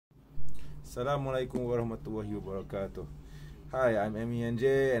Assalamualaikum warahmatullahi wabarakatuh. Hi, I'm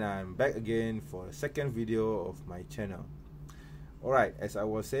MNJ and I'm back again for a second video of my channel. Alright, as I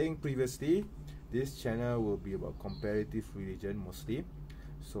was saying previously, this channel will be about comparative religion mostly.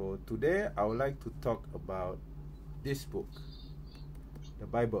 So today I would like to talk about this book,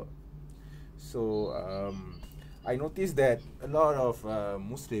 the Bible. So I noticed that a lot of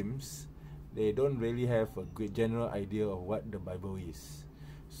Muslims, they don't really have a good general idea of what the Bible is.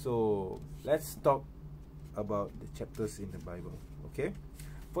 So let's talk about the chapters in the Bible. Okay,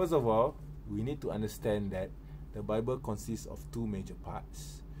 first of all, we need to understand that the Bible consists of two major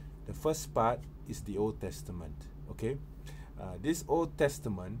parts. The first part is the Old Testament. Okay, this Old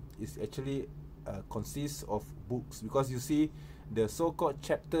Testament is actually consists of books, because you see the so-called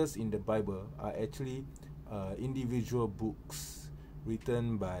chapters in the Bible are actually individual books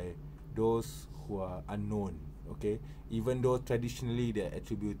written by those who are unknown. Okay, even though traditionally they are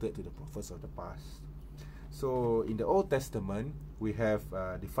attributed to the prophets of the past. So in the Old Testament we have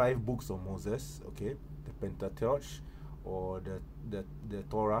the 5 books of Moses, okay, the Pentateuch or the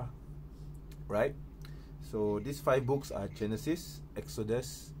Torah, right? So these 5 books are Genesis,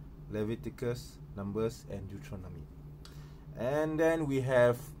 Exodus, Leviticus, Numbers and Deuteronomy. And then we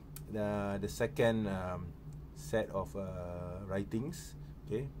have the second set of writings,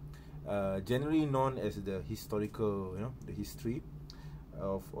 okay, generally known as the historical, the history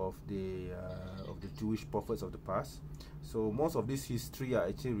of the Jewish prophets of the past. So most of this history are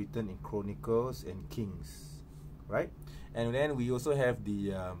actually written in Chronicles and Kings, right? And then we also have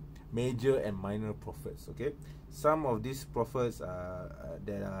the major and minor prophets. Okay, some of these prophets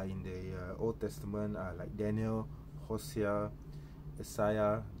that are in the Old Testament are like Daniel, Hosea,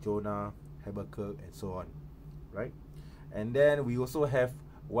 Isaiah, Jonah, Habakkuk, and so on, right? And then we also have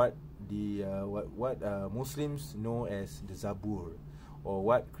what Muslims know as the Zabur, or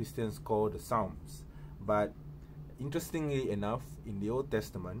what Christians call the Psalms. But interestingly enough, in the Old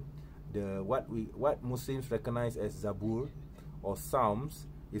Testament, what Muslims recognize as Zabur or Psalms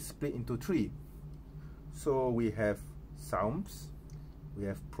is split into 3. So we have Psalms, we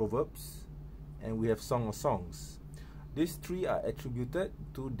have Proverbs, and we have Song of Songs. These 3 are attributed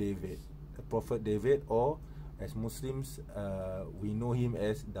to David, the prophet David, or as Muslims we know him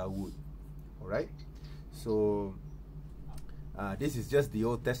as Dawood. Alright, so this is just the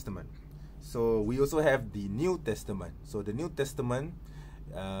Old Testament. So we also have the New Testament. So the New Testament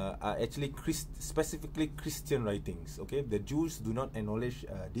are actually specifically Christian writings. Okay, the Jews do not acknowledge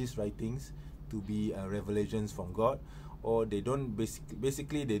these writings to be revelations from God, or they don't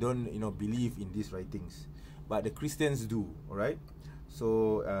basically they don't believe in these writings, but the Christians do. Alright,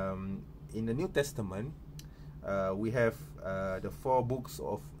 so in the New Testament we have the 4 books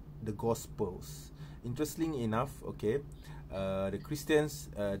of the Gospels. Interestingly enough, okay, the Christians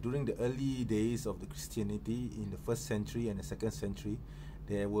during the early days of the Christianity in the 1st century and the 2nd century,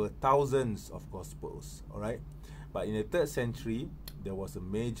 there were thousands of Gospels. All right, but in the 3rd century there was a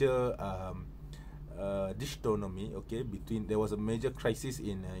major dichotomy. Okay, there was a major crisis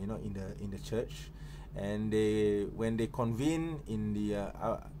in in the church, and when they convened in the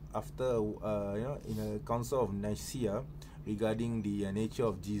after in a council of Nicaea regarding the nature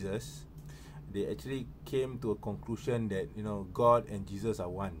of Jesus, they actually came to a conclusion that God and Jesus are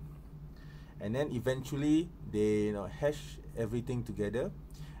one. And then eventually they hash everything together.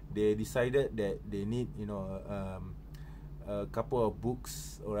 They decided that they need a couple of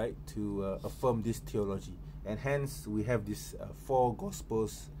books, all right, to affirm this theology, and hence we have these 4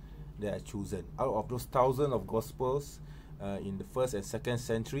 Gospels that are chosen. Out of those thousands of Gospels in the 1st and 2nd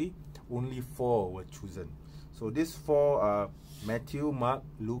century, only 4 were chosen. So these 4 are Matthew, Mark,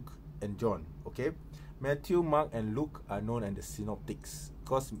 Luke, and John. Okay, Matthew, Mark, and Luke are known as the synoptics,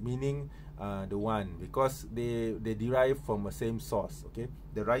 because meaning the one, because they derive from the same source. Okay,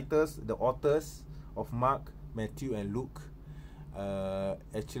 the authors of Mark, Matthew, and Luke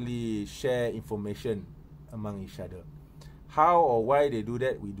actually share information among each other. How or why they do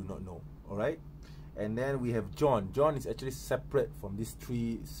that, we do not know. All right. And then we have John. John is actually separate from these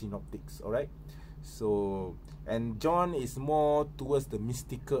 3 synoptics. All right. So, and John is more towards the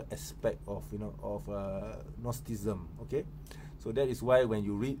mystical aspect of Gnosticism. Okay, so that is why when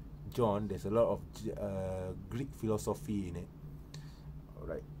you read John, there's a lot of Greek philosophy in it. All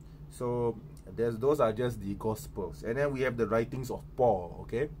right. So those are just the Gospels, and then we have the writings of Paul.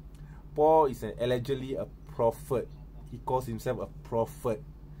 Okay, Paul is allegedly a prophet. He calls himself a prophet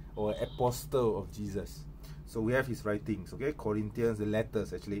or apostle of Jesus. So we have his writings, okay, Corinthians, the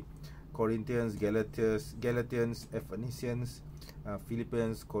letters actually, Corinthians, Galatians, Ephesians,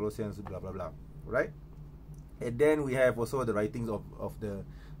 Philippians, Colossians, blah blah blah, right? And then we have also the writings of the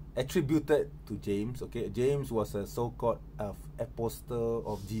attributed to James. Okay, James was a so-called apostle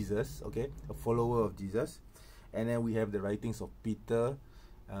of Jesus. Okay, a follower of Jesus. And then we have the writings of Peter,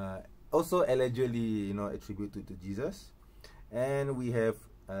 also allegedly, attributed to Jesus. And we have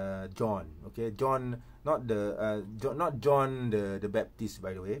John. Okay, John, not John the Baptist,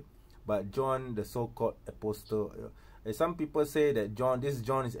 by the way, but John the so-called apostle. Some people say that this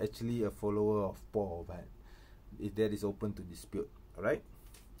John is actually a follower of Paul, but that is open to dispute. All right.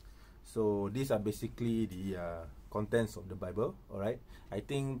 So these are basically the contents of the Bible. All right. I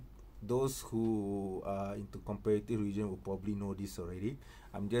think those who are into comparative religion will probably know this already.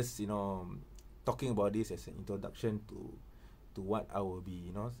 I'm just talking about this as an introduction to what I will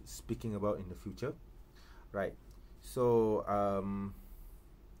be speaking about in the future. Right. So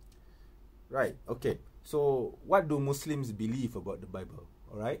right. Okay. So what do Muslims believe about the Bible?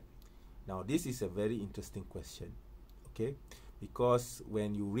 All right. Now this is a very interesting question. Okay, because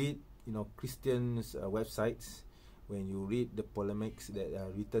when you read Christians' websites, when you read the polemics that are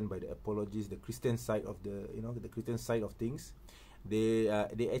written by the Apologist, the Christian side of the Christian side of things, they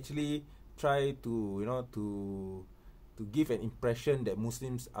actually try to to give an impression that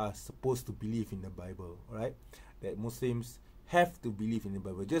Muslims are supposed to believe in the Bible, right? That Muslims have to believe in the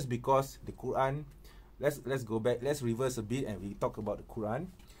Bible just because the Quran. Let's go back. Let's reverse a bit and we talk about the Quran.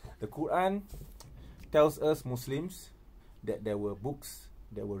 The Quran tells us Muslims that there were books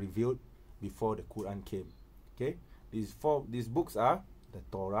that were revealed before the Quran came. Okay, these books are the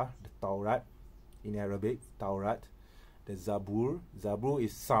Tawrat in Arabic, Tawrat, the Zabur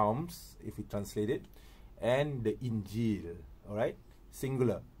is Psalms if we translate it, and the Injeel. All right,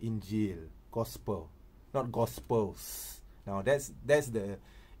 singular, Injeel, gospel, not gospels. Now that's the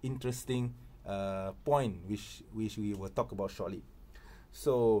interesting point which we will talk about shortly.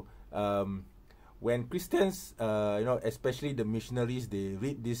 So when Christians, especially the missionaries, they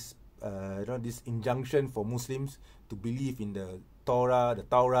read this, this injunction for Muslims to believe in the Torah, the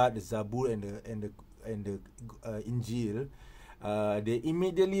Tawrat, the Zabur, and the Injeel, they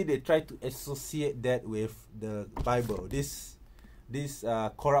immediately try to associate that with the Bible. This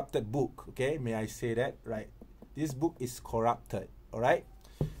corrupted book. Okay, may I say that? Right. This book is corrupted. All right.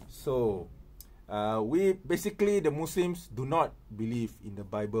 So we basically, the Muslims do not believe in the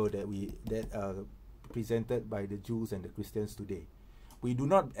Bible that presented by the Jews and the Christians today. We do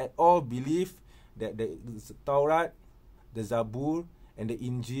not at all believe that the Tawrat, the Zabur, and the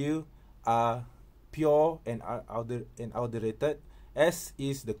Injil are pure and unadulterated, as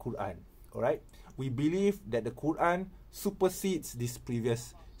is the Quran. All right. We believe that the Quran supersedes these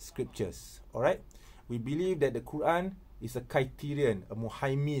previous scriptures. All right. We believe that the Quran is a criterion, a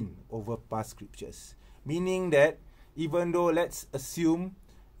muhaimin over past scriptures. Meaning that even though, let's assume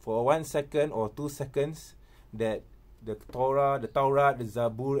for 1 second or 2 seconds that the Tawrat, the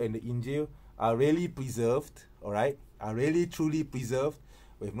Zabur, and the Injil are really preserved, all right, are really truly preserved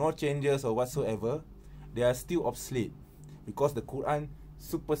with no changes or whatsoever, they are still obsolete because the Quran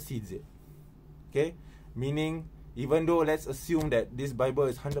supersedes it. Okay, meaning even though, let's assume that this Bible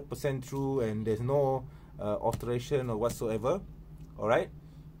is 100% true and there's no alteration or whatsoever, all right,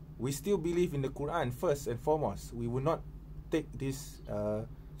 we still believe in the Quran first and foremost. We will not take this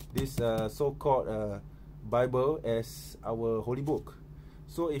so-called Bible as our holy book.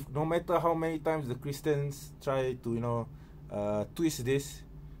 So if no matter how many times the Christians try to twist this,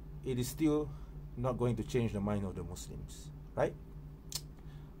 it is still not going to change the mind of the Muslims, right?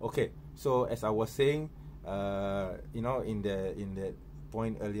 Okay, so as I was saying, in that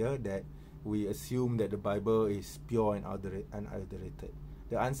point earlier, that we assume that the Bible is pure and unadulterated.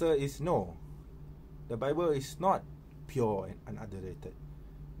 The answer is no. The Bible is not pure and unadulterated.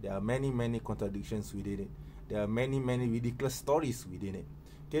 There are many contradictions within it. There are many ridiculous stories within it.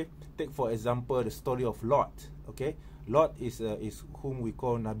 Okay, take for example the story of Lot. Okay, Lot is whom we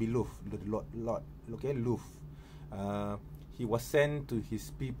call Nabi Lot. Okay, Lut. He was sent to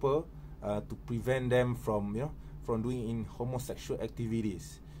his people to prevent them from doing homosexual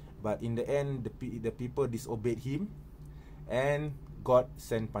activities. But in the end, the people disobeyed him, and God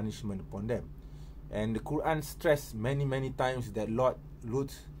sent punishment upon them. And the Quran stressed many times that Lut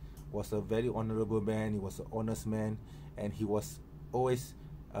was a very honorable man. He was an honest man, and he was always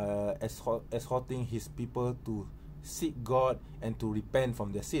exhorting his people to seek God and to repent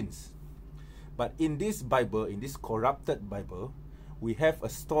from their sins. But in this Bible, in this corrupted Bible, we have a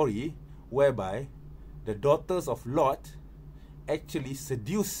story whereby the daughters of Lot actually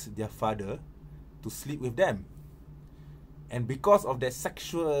seduced their father to sleep with them. And because of that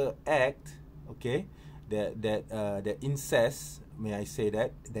sexual act, okay, that incest, may I say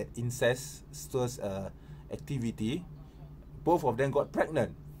that incestuous activity, both of them got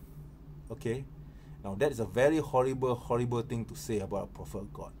pregnant. Okay, now that is a very horrible thing to say about a prophet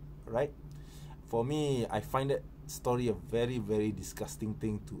of God, right? For me, I find that story a very disgusting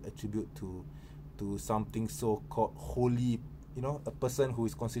thing to attribute to something so called holy. You know, a person who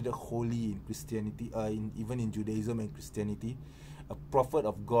is considered holy in Christianity, even in Judaism and Christianity, a prophet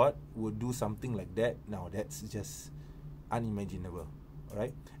of God would do something like that. Now that's just unimaginable. All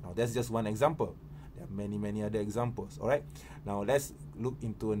right. Now that's just one example. There are many other examples. All right. Now let's look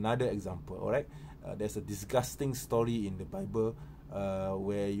into another example. All right. There's a disgusting story in the Bible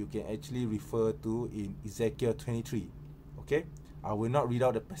where you can actually refer to in Ezekiel 23. Okay. I will not read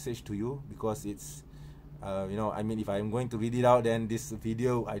out the passage to you because it's you know, I mean, if I'm going to read it out, then this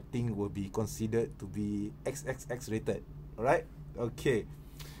video I think will be considered to be XXX rated. Alright? Okay.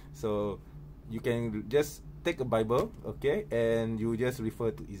 So you can just take a Bible, okay, and you just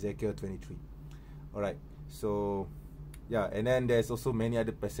refer to Ezekiel 23. Alright. So yeah, and then there's also many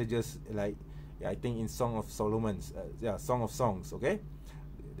other passages like I think in Song of Solomon's, Song of Songs, okay?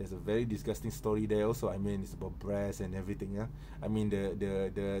 There's a very disgusting story there also. I mean, it's about breasts and everything. Yeah, I mean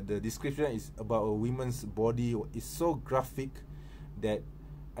the description is about a woman's body is so graphic that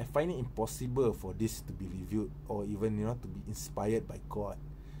I find it impossible for this to be reviewed or even, you know, to be inspired by God.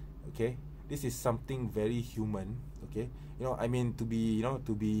 Okay, this is something very human. Okay, you know, I mean, to be, you know,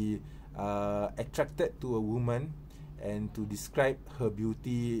 to be attracted to a woman and to describe her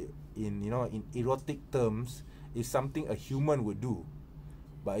beauty in, you know, in erotic terms is something a human would do.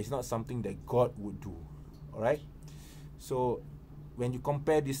 But it's not something that God would do. Alright? So when you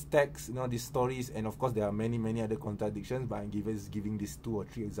compare these texts, you know, these stories, and of course there are many other contradictions, but I'm giving these 2 or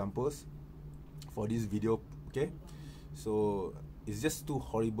 3 examples for this video. Okay? So it's just too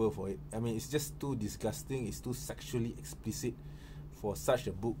horrible for it. I mean, it's just too disgusting, it's too sexually explicit for such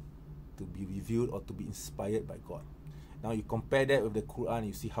a book to be reviewed or to be inspired by God. Now you compare that with the Quran,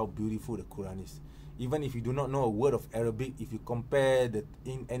 you see how beautiful the Quran is. Even if you do not know a word of Arabic, if you compare the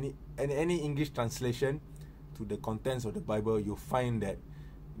in any English translation to the contents of the Bible, you'll find that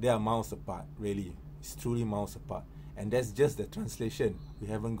they are miles apart. Really, it's truly miles apart. And that's just the translation. We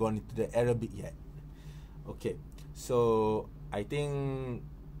haven't gone into the Arabic yet. Okay, so I think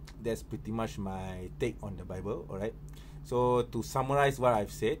that's pretty much my take on the Bible. All right. So to summarize what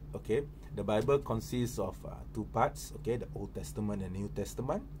I've said, okay, the Bible consists of 2 parts. Okay, the Old Testament and New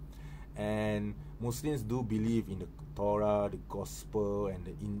Testament. And Muslims do believe in the Torah, the Gospel, and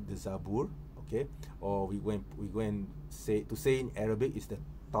the Zabur, okay, or we go and say in Arabic is the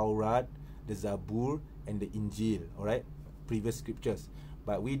Tawrat, the Zabur, and the Injeel, all right, previous scriptures.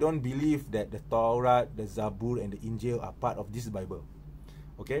 But we don't believe that the Tawrat, the Zabur, and the Injeel are part of this Bible.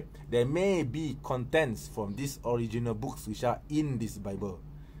 Okay, there may be contents from these original books which are in this Bible,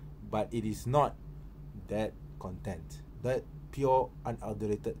 but it is not that content, that pure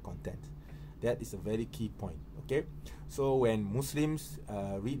unadulterated content. That is a very key point. Okay, so when Muslims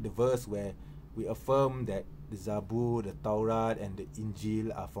read the verse where we affirm that the Zabur, the Tawrat, and the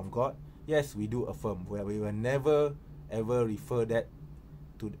Injeel are from God, yes, we do affirm, where we will never ever refer that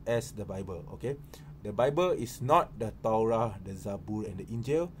to as the Bible. Okay, the Bible is not the Torah, the Zabur, and the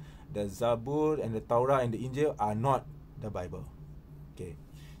Injeel. The Zabur and the Torah and the Injeel are not the Bible. Okay,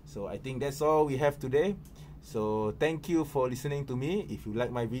 so I think that's all we have today. So thank you for listening to me. If you like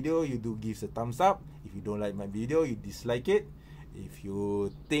my video, you do give a thumbs up. If you don't like my video, you dislike it. If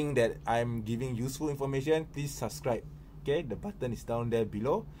you think that I'm giving useful information, please subscribe. Okay, the button is down there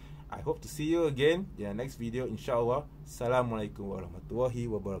below. I hope to see you again in the next video, inshallah. Assalamualaikum warahmatullahi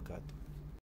wabarakatuh.